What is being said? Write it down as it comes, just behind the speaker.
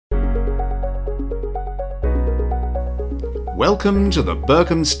Welcome to the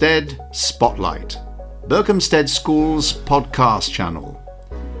Berkhamsted Spotlight, Berkhamsted School's podcast channel.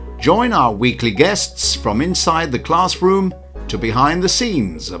 Join our weekly guests from inside the classroom to behind the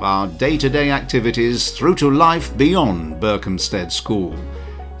scenes of our day-to-day activities through to life beyond Berkhamsted School.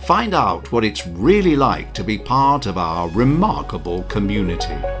 Find out what it's really like to be part of our remarkable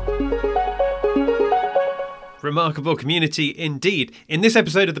community. Remarkable community indeed. In this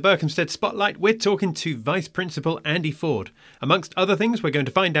episode of the Berkhamsted Spotlight, we're talking to Vice Principal Andy Ford. Amongst other things, we're going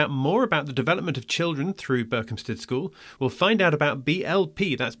to find out more about the development of children through Berkhamsted School. We'll find out about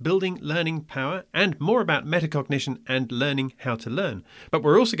BLP, that's Building Learning Power, and more about metacognition and learning how to learn. But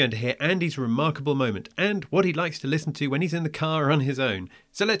we're also going to hear Andy's remarkable moment and what he likes to listen to when he's in the car on his own.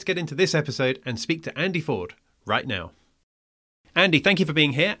 So let's get into this episode and speak to Andy Ford right now. Andy, thank you for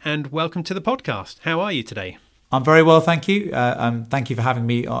being here and welcome to the podcast. How are you today? I'm very well, thank you. Thank you for having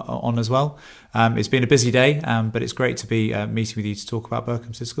me on as well. It's been a busy day, but it's great to be meeting with you to talk about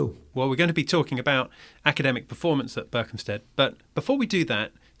Berkhamsted School. Well, we're going to be talking about academic performance at Berkhamsted. But before we do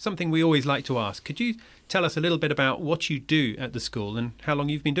that, something we always like to ask, could you tell us a little bit about what you do at the school and how long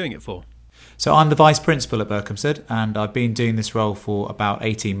you've been doing it for? So I'm the Vice Principal at Berkhamsted, and I've been doing this role for about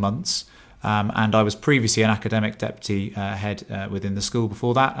 18 months. And I was previously an academic deputy head within the school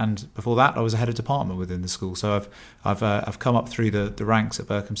before that, and before that I was a head of department within the school. So I've come up through the ranks at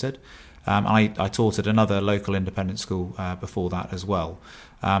Berkhamsted. I taught at another local independent school before that as well.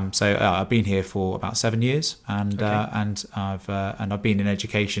 So I've been here for about 7 years, and I've been in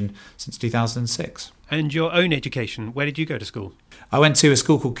education since 2006. And your own education, where did you go to school? I went to a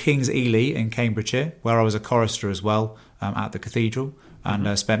school called King's Ely in Cambridgeshire, where I was a chorister as well at the cathedral.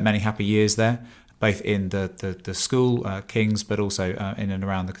 And spent many happy years there, both in the school, King's, but also in and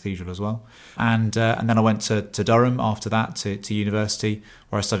around the cathedral as well. And then I went to Durham after that, to university,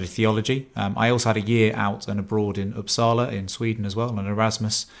 where I studied theology. I also had a year out and abroad in Uppsala in Sweden as well, an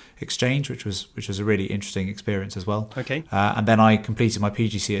Erasmus exchange, which was a really interesting experience as well. Okay. And then I completed my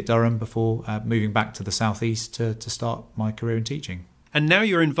PGC at Durham before moving back to the southeast to start my career in teaching. And now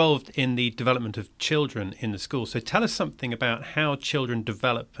you're involved in the development of children in the school. So tell us something about how children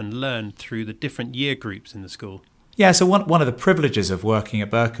develop and learn through the different year groups in the school. Yeah, so one of the privileges of working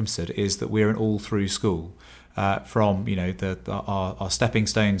at Berkhamsted is that we're an all-through school. From our stepping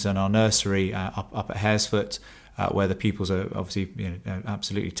stones and our nursery up at Haresfoot, where the pupils are obviously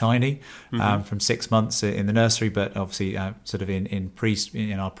absolutely tiny, from 6 months in the nursery, but obviously sort of in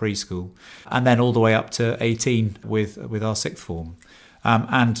our preschool, and then all the way up to 18 with our sixth form.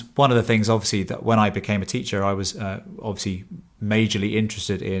 And one of the things, obviously, that when I became a teacher, I was obviously majorly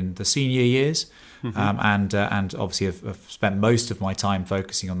interested in the senior years, and obviously have spent most of my time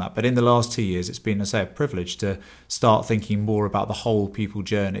focusing on that. But in the last 2 years, it's been, a privilege to start thinking more about the whole pupil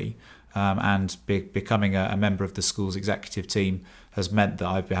journey. And becoming a member of the school's executive team has meant that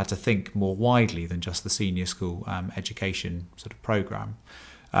I've had to think more widely than just the senior school education sort of programme.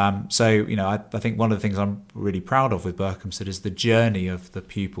 So I think one of the things I'm really proud of with Berkhamsted is the journey of the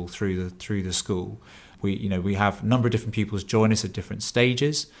pupil through the school. We have a number of different pupils join us at different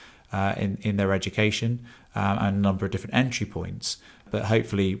stages in their education, and a number of different entry points. But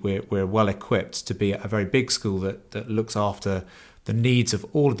hopefully we're well equipped to be a very big school that looks after the needs of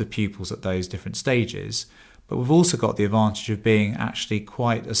all of the pupils at those different stages. But we've also got the advantage of being actually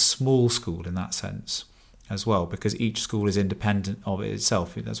quite a small school in that sense as well, because each school is independent of it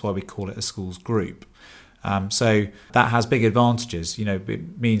itself. That's why we call it a schools group. So that has big advantages.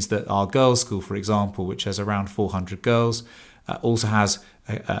 It means that our girls' school, for example, which has around 400 girls, also has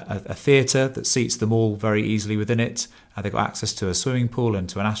a theatre that seats them all very easily within it. They've got access to a swimming pool and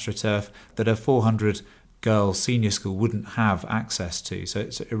to an AstroTurf that a 400 girls senior school wouldn't have access to. So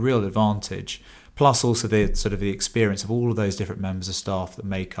it's a real advantage. Plus also the experience of all of those different members of staff that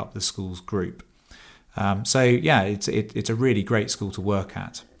make up the school's group. It's a really great school to work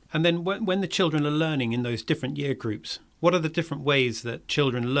at. And then when the children are learning in those different year groups, what are the different ways that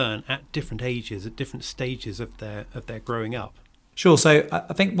children learn at different ages, at different stages of their growing up? Sure. So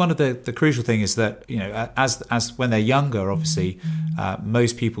I think one of the crucial thing is that as when they're younger, obviously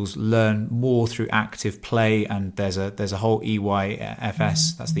most pupils learn more through active play, and there's a whole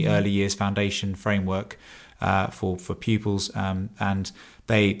EYFS, that's the Early Years Foundation framework for pupils, and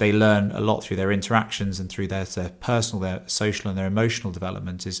they learn a lot through their interactions and through their personal, their social and their emotional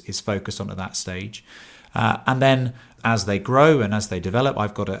development is focused on at that stage. And then as they grow and as they develop,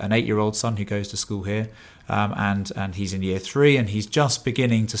 I've got an 8-year-old son who goes to school here, and he's in year 3, and he's just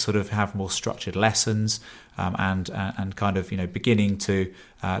beginning to sort of have more structured lessons, and kind of beginning to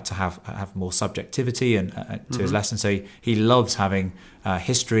have more subjectivity and to his lessons. So he loves having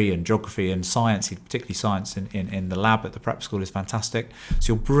history and geography and science, particularly science in the lab at the prep school is fantastic.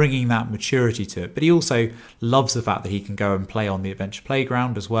 So you're bringing that maturity to it. But he also loves the fact that he can go and play on the adventure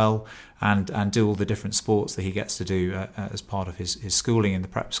playground as well, and do all the different sports that he gets to do as part of his schooling in the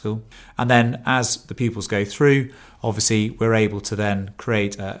prep school. And then as the pupils go through, obviously we're able to then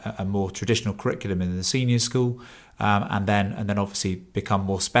create a more traditional curriculum in the senior school, and then obviously become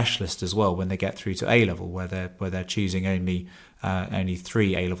more specialist as well when they get through to A level, where they're choosing only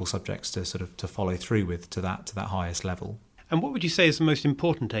 3 A level subjects to follow through with to that highest level. And what would you say is the most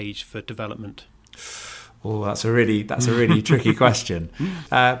important age for development? Oh, that's a really tricky question.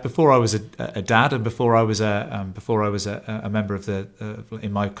 Before I was a dad, and before I was a member of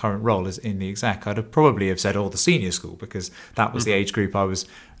in my current role as in the exec, I'd have probably said the senior school, because that was the age group I was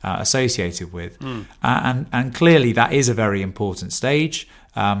associated with, and clearly that is a very important stage.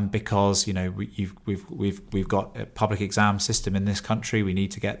 Because we've got a public exam system in this country. We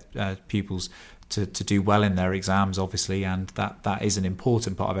need to get pupils to do well in their exams, obviously, and that is an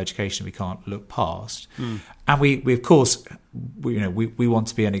important part of education we can't look past. And we of course we want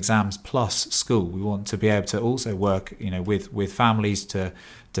to be an exams plus school. We want to be able to also work with families to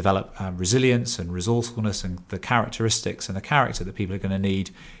develop resilience and resourcefulness and the characteristics and the character that people are going to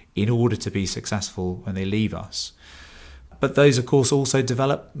need in order to be successful when they leave us. But those, of course, also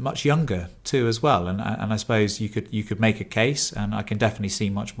develop much younger too, as well. And I suppose you could make a case, and I can definitely see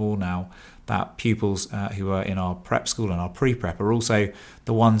much more now, that pupils who are in our prep school and our pre-prep are also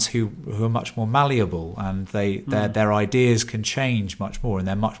the ones who are much more malleable, and their ideas can change much more, and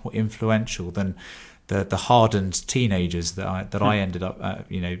they're much more influential than the hardened teenagers that I ended up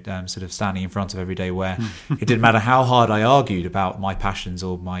sort of standing in front of every day, where it didn't matter how hard I argued about my passions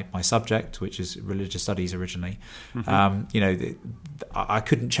or my subject, which is religious studies originally. I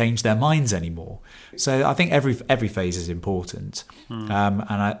couldn't change their minds anymore. So I think every phase is important, and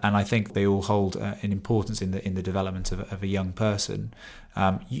I think they all hold an importance in the development of a young person.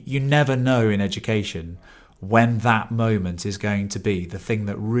 You never know in education when that moment is going to be the thing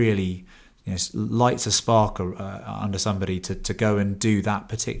that really lights a spark under somebody to go and do that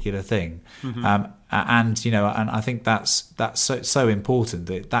particular thing, and I think that's so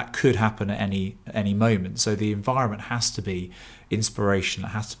important that could happen at any moment. So the environment has to be inspirational,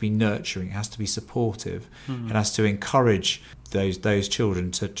 it has to be nurturing, it has to be supportive, it has to encourage those children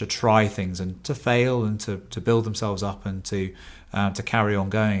to try things and to fail and to build themselves up and to carry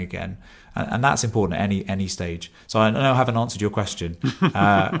on going again. And that's important at any stage. So I know I haven't answered your question, and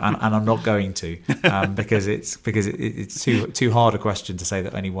I'm not going to, because it's too hard a question to say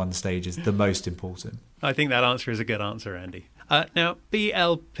that any one stage is the most important. I think that answer is a good answer, Andy. Now,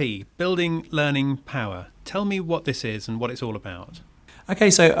 BLP, Building Learning Power. Tell me what this is and what it's all about.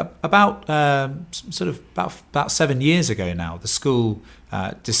 Okay, so about 7 years ago now, the school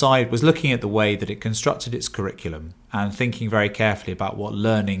was looking at the way that it constructed its curriculum and thinking very carefully about what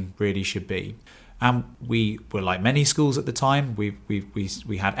learning really should be. And we were like many schools at the time.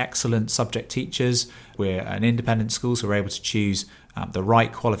 We had excellent subject teachers. We're an independent school, so we're able to choose the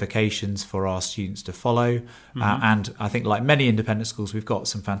right qualifications for our students to follow. And I think, like many independent schools, we've got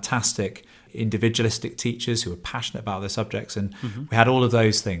some fantastic individualistic teachers who are passionate about their subjects, and we had all of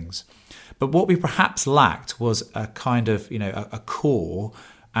those things. But what we perhaps lacked was a kind of a core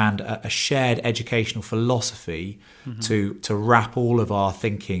and a shared educational philosophy to wrap all of our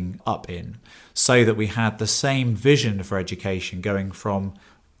thinking up in, so that we had the same vision for education going from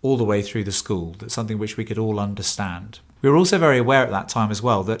all the way through the school. That's something which we could all understand. We were also very aware at that time as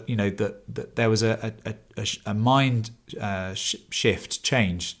well that that there was a mind shift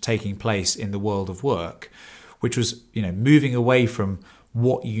change taking place in the world of work, which was moving away from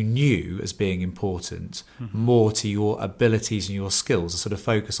what you knew as being important more to your abilities and your skills, a sort of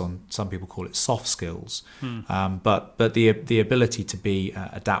focus on, some people call it soft skills, but the ability to be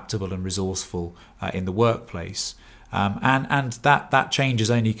adaptable and resourceful in the workplace. And that change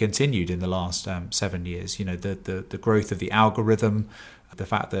has only continued in the last 7 years. The growth of the algorithm, the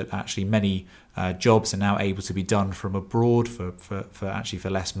fact that actually many jobs are now able to be done from abroad for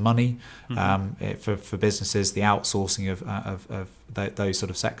less money, for businesses, the outsourcing of those sort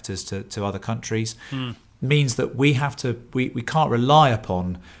of sectors to other countries means that we can't rely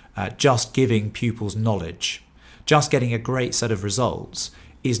upon just giving pupils knowledge, just getting a great set of results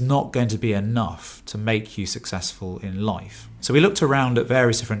is not going to be enough to make you successful in life. So we looked around at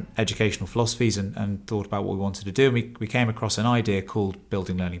various different educational philosophies and thought about what we wanted to do. And we came across an idea called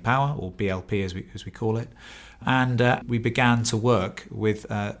Building Learning Power, or BLP as we call it. And we began to work with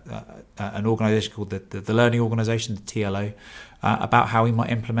an organisation called the Learning Organisation, the TLO, about how we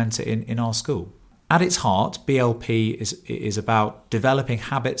might implement it in our school. At its heart, BLP is about developing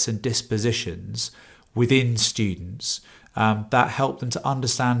habits and dispositions within students that help them to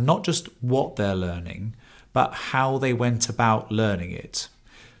understand not just what they're learning, but how they went about learning it,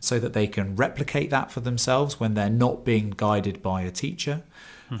 so that they can replicate that for themselves when they're not being guided by a teacher,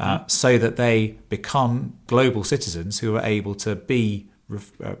 so that they become global citizens who are able to be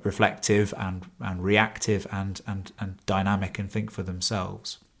reflective and reactive and dynamic and think for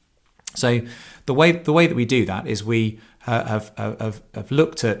themselves. So the way that we do that is we have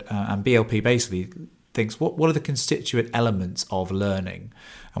looked at, and BLP basically thinks, what are the constituent elements of learning?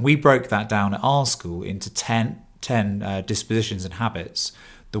 And we broke that down at our school into 10 dispositions and habits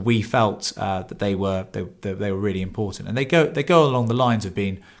that we felt that they were really important. And they go along the lines of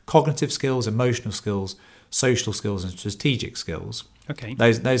being cognitive skills, emotional skills, social skills, and strategic skills. Okay.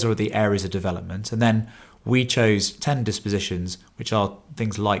 Those are the areas of development. And then we chose 10 dispositions, which are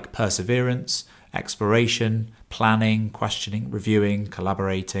things like perseverance, exploration, planning, questioning, reviewing,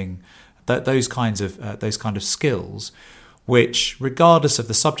 collaborating, those kind of skills, which, regardless of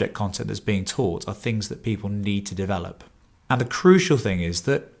the subject content that's being taught, are things that people need to develop. And the crucial thing is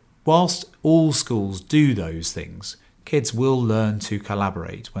that whilst all schools do those things, kids will learn to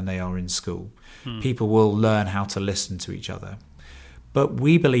collaborate when they are in school. People will learn how to listen to each other. But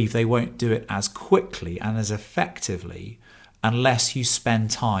we believe they won't do it as quickly and as effectively unless you spend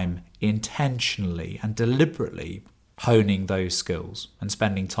time intentionally and deliberately honing those skills and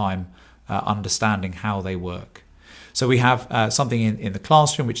spending time understanding how they work. So we have something in the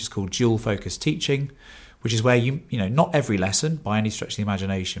classroom which is called dual focus teaching, which is where you not every lesson by any stretch of the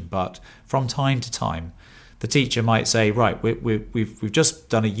imagination, but from time to time, the teacher might say, right, we've just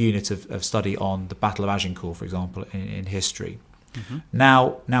done a unit of study on the Battle of Agincourt, for example, in history. Mm-hmm.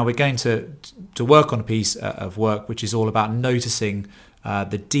 Now we're going to work on a piece of work which is all about noticing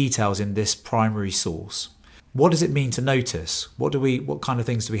the details in this primary source. What does it mean to notice? What kind of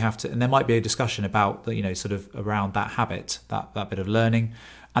things do we have to? And there might be a discussion about sort of around that habit, that bit of learning,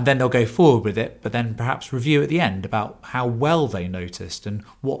 and then they'll go forward with it, but then perhaps review at the end about how well they noticed and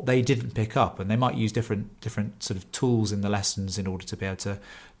what they didn't pick up, and they might use different sort of tools in the lessons in order to be able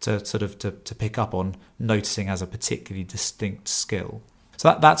to pick up on noticing as a particularly distinct skill.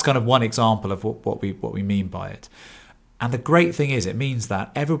 So that's kind of one example of what we mean by it. And the great thing is, it means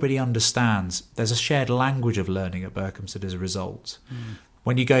that everybody understands there's a shared language of learning at Berkhamsted as a result.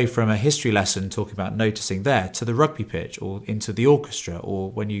 When you go from a history lesson talking about noticing there to the rugby pitch or into the orchestra,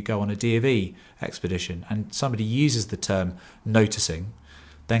 or when you go on a D&V expedition and somebody uses the term noticing,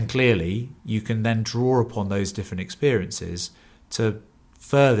 then clearly you can then draw upon those different experiences to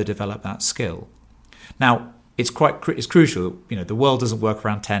further develop that skill. Now, it's crucial, the world doesn't work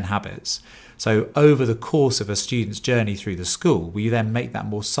around 10 habits. So over the course of a student's journey through the school, we then make that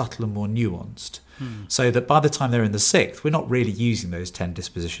more subtle and more nuanced. So that by the time they're in the 6th, we're not really using those 10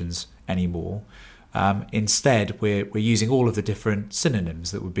 dispositions anymore. Instead, we're using all of the different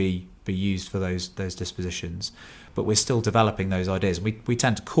synonyms that would be used for those dispositions, but we're still developing those ideas. We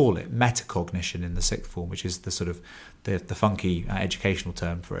tend to call it metacognition in the 6th form, which is the sort of the funky educational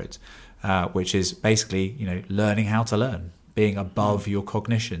term for it, which is basically learning how to learn, being above your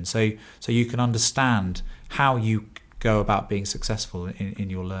cognition, so you can understand how you go about being successful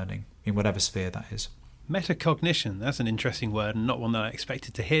in your learning, in whatever sphere that is. Metacognition, that's an interesting word and not one that I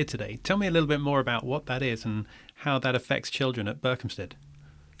expected to hear today. Tell me a little bit more about what that is and how that affects children at Berkhamsted.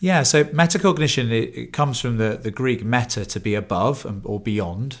 Yeah, so metacognition, it comes from the Greek meta, to be above or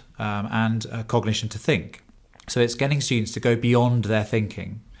beyond, and cognition, to think. So it's getting students to go beyond their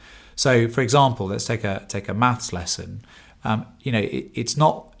thinking. So, for example, let's take a maths lesson. It's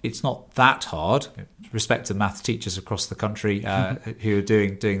not that hard. Respect to maths teachers across the country who are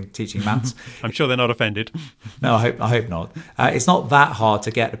teaching maths. I'm sure they're not offended. No, I hope not. It's not that hard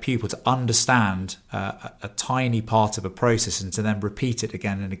to get a pupil to understand a tiny part of a process and to then repeat it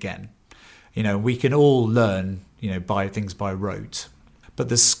again and again. We can all learn, by things by rote. But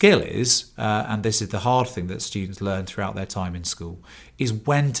the skill is, and this is the hard thing that students learn throughout their time in school, is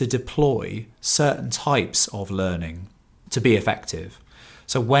when to deploy certain types of learning to be effective.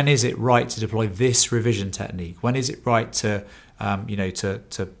 So when is it right to deploy this revision technique? When is it right to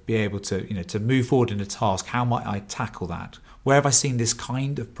be able to move forward in a task? How might I tackle that? Where have I seen this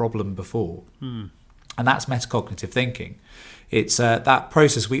kind of problem before? And that's metacognitive thinking. It's that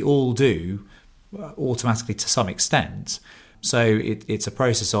process we all do automatically to some extent. So it's a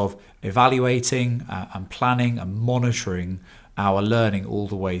process of evaluating and planning and monitoring our learning all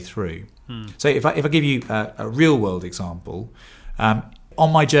the way through. So if I give you a real world example,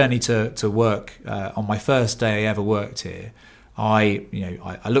 on my journey to work, on my first day I ever worked here, I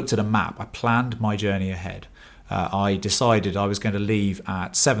looked at a map. I planned my journey ahead. I decided I was going to leave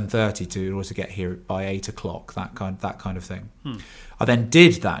at 7:30 in order to get here by 8 o'clock. That kind of thing. I then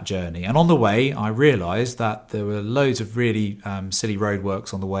did that journey, and on the way, I realised that there were loads of really silly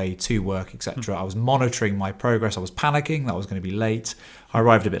roadworks on the way to work, etc. I was monitoring my progress. I was panicking that I was going to be late. I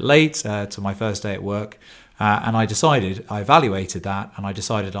arrived a bit late to my first day at work. And I evaluated that, and I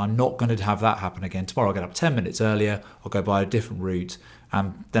decided I'm not going to have that happen again. Tomorrow I'll get up 10 minutes earlier, I'll go by a different route,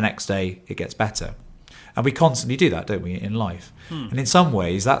 and the next day it gets better. And we constantly do that, don't we, in life? And in some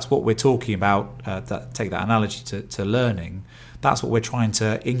ways, that's what we're talking about, take that analogy to learning, that's what we're trying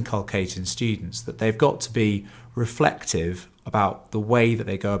to inculcate in students, that they've got to be reflective about the way that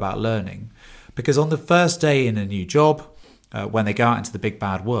they go about learning. Because on the first day in a new job, when they go out into the big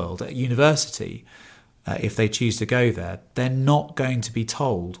bad world, at university, if they choose to go there, they're not going to be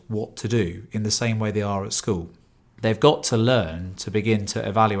told what to do in the same way they are at school. They've got to learn to begin to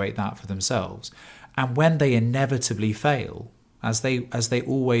evaluate that for themselves. And when they inevitably fail, as they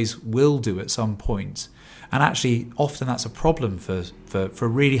always will do at some point, and actually often that's a problem for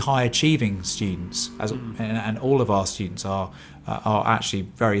really high achieving students, and all of our students are actually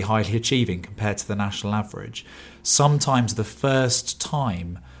very highly achieving compared to the national average. Sometimes the first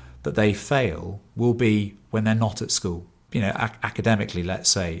time that they fail will be when they're not at school. Academically, let's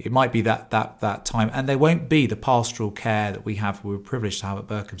say. It might be that time, and there won't be the pastoral care that we're privileged to have at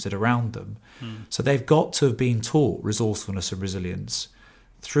Berkhamsted around them. So they've got to have been taught resourcefulness and resilience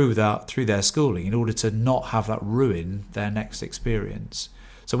through their schooling in order to not have that ruin their next experience.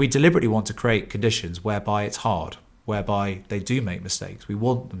 So we deliberately want to create conditions whereby it's hard, whereby they do make mistakes. We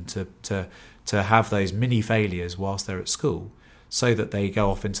want them to have those mini failures whilst they're at school, so that they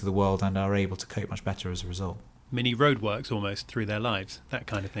go off into the world and are able to cope much better as a result. Mini roadworks almost through their lives, that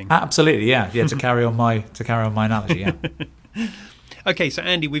kind of thing. Absolutely, yeah. To carry on my analogy, yeah. Okay, so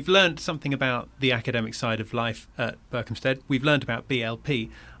Andy, we've learned something about the academic side of life at Berkhamsted. We've learned about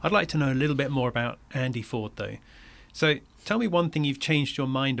BLP. I'd like to know a little bit more about Andy Ford, though. So tell me one thing you've changed your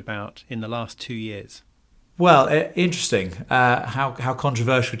mind about in the last 2 years. Well, interesting. How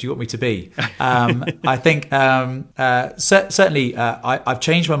controversial do you want me to be? I think certainly I've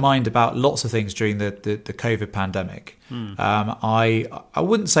changed my mind about lots of things during the COVID pandemic. I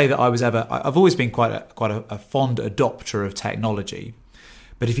wouldn't say that I was ever. I've always been quite a fond adopter of technology.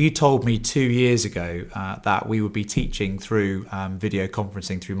 But if you told me 2 years ago that we would be teaching through video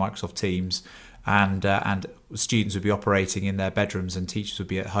conferencing through Microsoft Teams, and students would be operating in their bedrooms and teachers would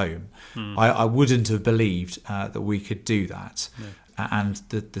be at home, I wouldn't have believed that we could do that. No. And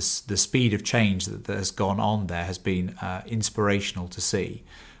the speed of change that has gone on there has been inspirational to see.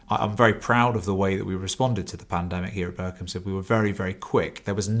 I'm very proud of the way that we responded to the pandemic here at Berkhamsted. We were very, very quick.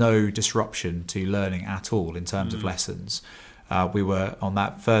 There was no disruption to learning at all in terms of lessons. We were on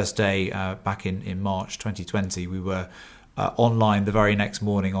that first day back in March 2020, we were online the very next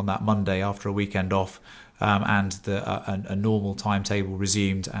morning on that Monday after a weekend off, and a normal timetable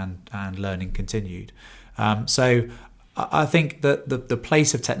resumed and learning continued. So I think that the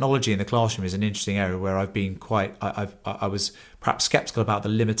place of technology in the classroom is an interesting area where I've been I was perhaps sceptical about the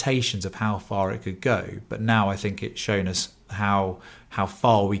limitations of how far it could go, but now I think it's shown us how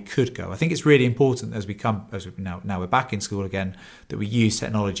far we could go. I think it's really important as now we're back in school again, that we use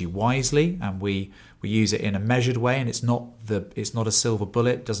technology wisely and we use it in a measured way, and it's not a silver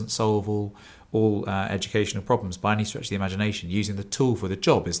bullet. It doesn't solve all educational problems by any stretch of the imagination. Using the tool for the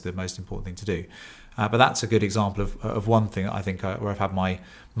job is the most important thing to do. But that's a good example of one thing that I think where I've had my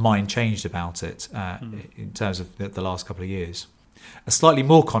mind changed about it in terms of the last couple of years. A slightly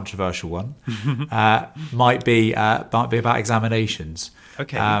more controversial one might be about examinations.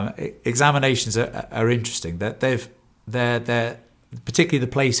 Okay. Examinations are interesting. They're particularly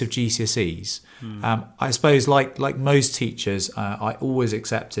the place of GCSEs. I suppose, like most teachers, I've always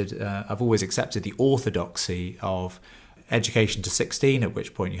accepted the orthodoxy of education to 16, at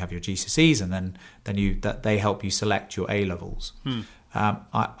which point you have your GCSEs, and then they help you select your A levels.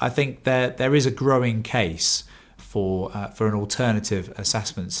 I think there is a growing case for an alternative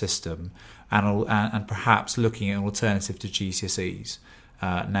assessment system, and perhaps looking at an alternative to GCSEs.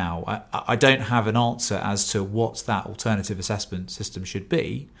 Now, I don't have an answer as to what that alternative assessment system should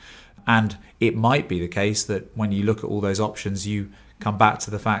be, and it might be the case that when you look at all those options, you come back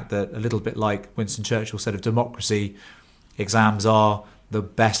to the fact that, a little bit like Winston Churchill said of democracy, exams are the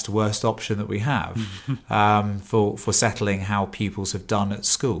best worst option that we have for settling how pupils have done at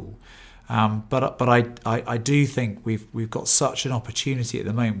school. But I do think we've got such an opportunity at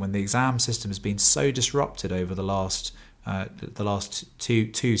the moment, when the exam system has been so disrupted over the last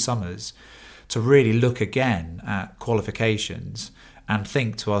two summers, to really look again at qualifications and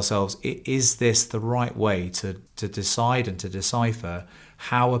think to ourselves, is this the right way to decide and to decipher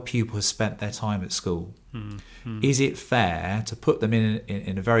how a pupil has spent their time at school? Mm-hmm. Is it fair to put them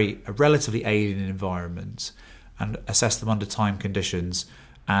in a relatively alien environment and assess them under time conditions?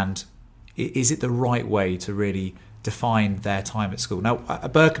 And is it the right way to really define their time at school? Now,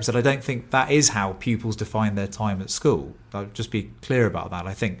 at Berkhamsted, I don't think that is how pupils define their time at school. I'll just be clear about that.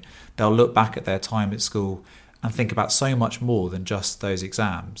 I think they'll look back at their time at school and think about so much more than just those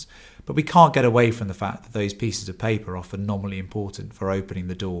exams. But we can't get away from the fact that those pieces of paper are phenomenally important for opening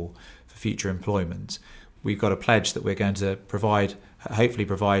the door for future employment. We've got a pledge that we're going to hopefully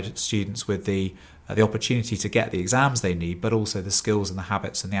provide students with the opportunity to get the exams they need, but also the skills and the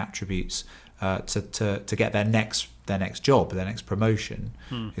habits and the attributes to get their next job, their next promotion,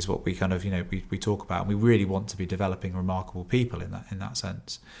 is what we kind of we talk about, and we really want to be developing remarkable people in that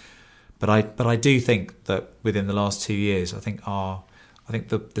sense. But I do think that within the last 2 years, I think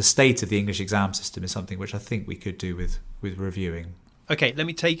the state of the English exam system is something which I think we could do with reviewing. Okay, let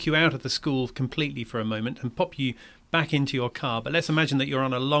me take you out of the school completely for a moment and pop you back into your car. But let's imagine that you're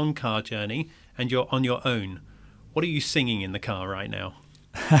on a long car journey and you're on your own. What are you singing in the car right now?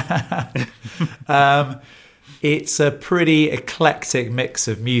 It's a pretty eclectic mix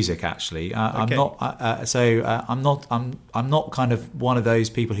of music, actually. Okay. I'm not kind of one of those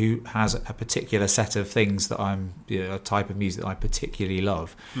people who has a particular set of things that a type of music that I particularly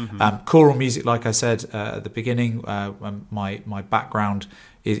love. Mm-hmm. Choral music, like I said at the beginning, my background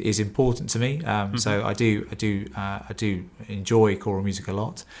is important to me. Mm-hmm. So I do enjoy choral music a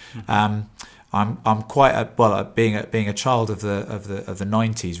lot. Mm-hmm. I'm quite being a child of the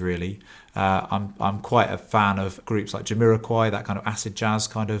 90s, really. I'm quite a fan of groups like Jamiroquai, that kind of acid jazz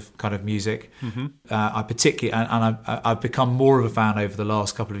kind of music. Mm-hmm. I particularly and I've become more of a fan over the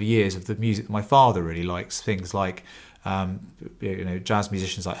last couple of years of the music that my father really likes. Things like jazz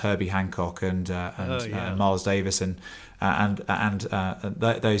musicians like Herbie Hancock and Miles Davis and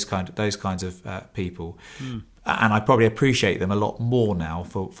those kinds of people. Mm. And I probably appreciate them a lot more now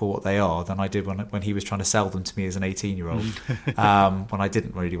for what they are than I did when he was trying to sell them to me as an 18-year-old, when I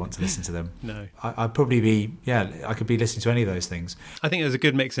didn't really want to listen to them. No, I'd probably I could be listening to any of those things. I think there's a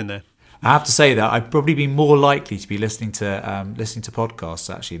good mix in there. I have to say that I'd probably be more likely to be listening to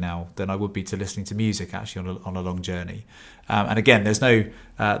podcasts actually now than I would be to listening to music actually on a long journey. And again, there's no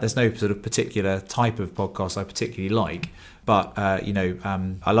sort of particular type of podcast I particularly like, but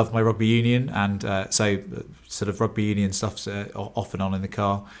I love my rugby union, and so sort of rugby union stuff's off and on in the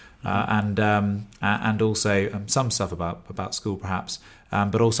car, and also some stuff about school perhaps.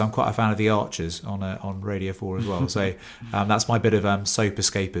 But also I'm quite a fan of the Archers on Radio 4 as well. So that's my bit of soap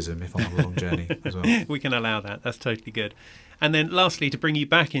escapism if I'm on a long journey as well. We can allow that. That's totally good. And then lastly, to bring you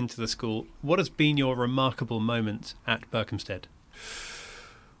back into the school, what has been your remarkable moment at Berkhamsted?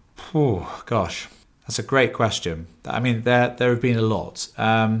 Oh, gosh. That's a great question. I mean, there have been a lot.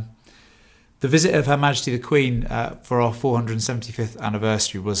 The visit of Her Majesty the Queen for our 475th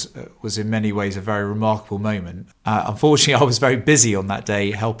anniversary was in many ways a very remarkable moment. Unfortunately, I was very busy on that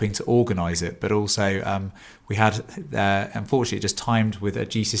day helping to organise it, but also we had, unfortunately, just timed with a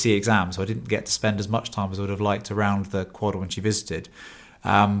GCSE exam, so I didn't get to spend as much time as I would have liked around the quad when she visited.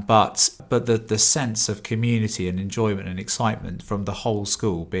 But the sense of community and enjoyment and excitement from the whole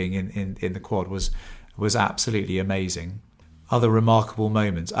school being in the quad was absolutely amazing. Other remarkable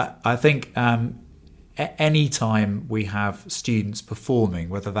moments. I think any time we have students performing,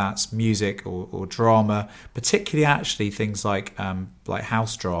 whether that's music or drama, particularly actually things like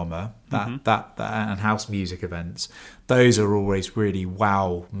house drama, that and house music events, those are always really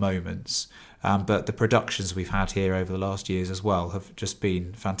wow moments. But the productions we've had here over the last years as well have just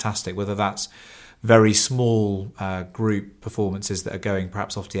been fantastic, whether that's very small group performances that are going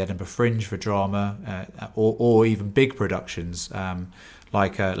perhaps off to the Edinburgh Fringe for drama, or even big productions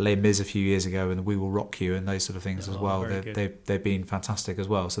like Les Mis a few years ago and We Will Rock You and those sort of things as well. They've been fantastic as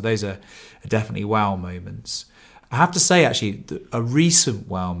well. So those are definitely wow moments. I have to say, actually, a recent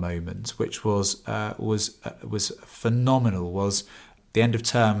wow moment, which was phenomenal, was the end of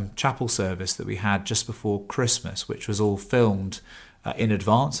term chapel service that we had just before Christmas, which was all filmed in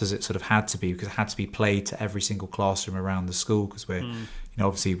advance, as it sort of had to be, because it had to be played to every single classroom around the school, because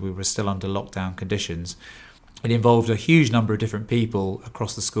obviously we were still under lockdown conditions. It involved a huge number of different people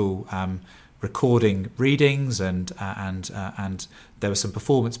across the school recording readings, and there were some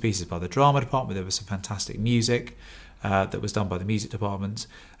performance pieces by the drama department. There was some fantastic music that was done by the music department,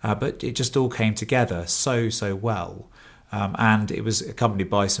 but it just all came together so well. And it was accompanied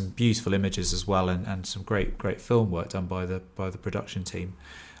by some beautiful images as well, and some great film work done by the production team.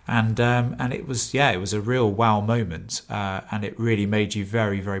 And it was a real wow moment, and it really made you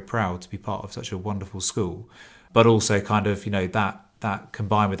very, very proud to be part of such a wonderful school. But also kind of, you know, that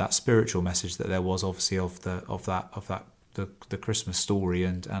combined with that spiritual message that there was obviously of the Christmas story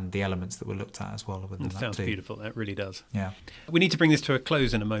and the elements that were looked at as well within that. Sounds beautiful. That really does. Yeah. We need to bring this to a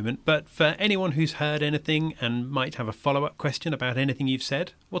close in a moment, but for anyone who's heard anything and might have a follow-up question about anything you've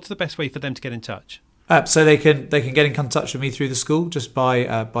said, what's the best way for them to get in touch? So they can get in touch with me through the school just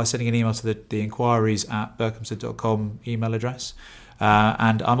by sending an email to the inquiries at berkhamsted.com email address.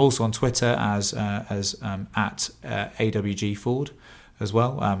 And I'm also on Twitter as at AWG Ford as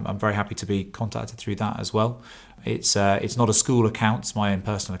well. I'm very happy to be contacted through that as well. It's not a school account, it's my own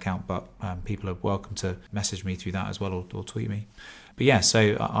personal account, but people are welcome to message me through that as well, or tweet me. But yeah,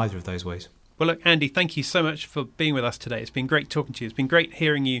 so either of those ways. Well, look, Andy, thank you so much for being with us today. It's been great talking to you. It's been great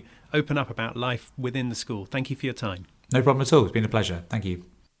hearing you open up about life within the school. Thank you for your time. No problem at all. It's been a pleasure. Thank you.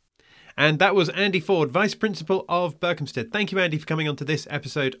 And that was Andy Ford, Vice Principal of Berkhamsted. Thank you, Andy, for coming on to this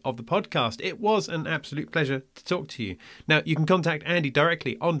episode of the podcast. It was an absolute pleasure to talk to you. Now, you can contact Andy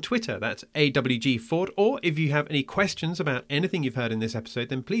directly on Twitter. That's AWG Ford. Or if you have any questions about anything you've heard in this episode,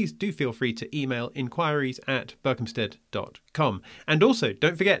 then please do feel free to email inquiries@berkhamsted.com. And also,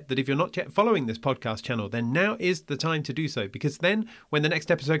 don't forget that if you're not yet following this podcast channel, then now is the time to do so, because then when the next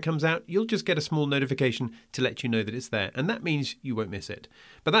episode comes out, you'll just get a small notification to let you know that it's there. And that means you won't miss it.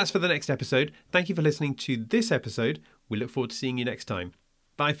 But that's for the next episode. Thank you for listening to this episode. We look forward to seeing you next time.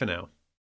 Bye for now.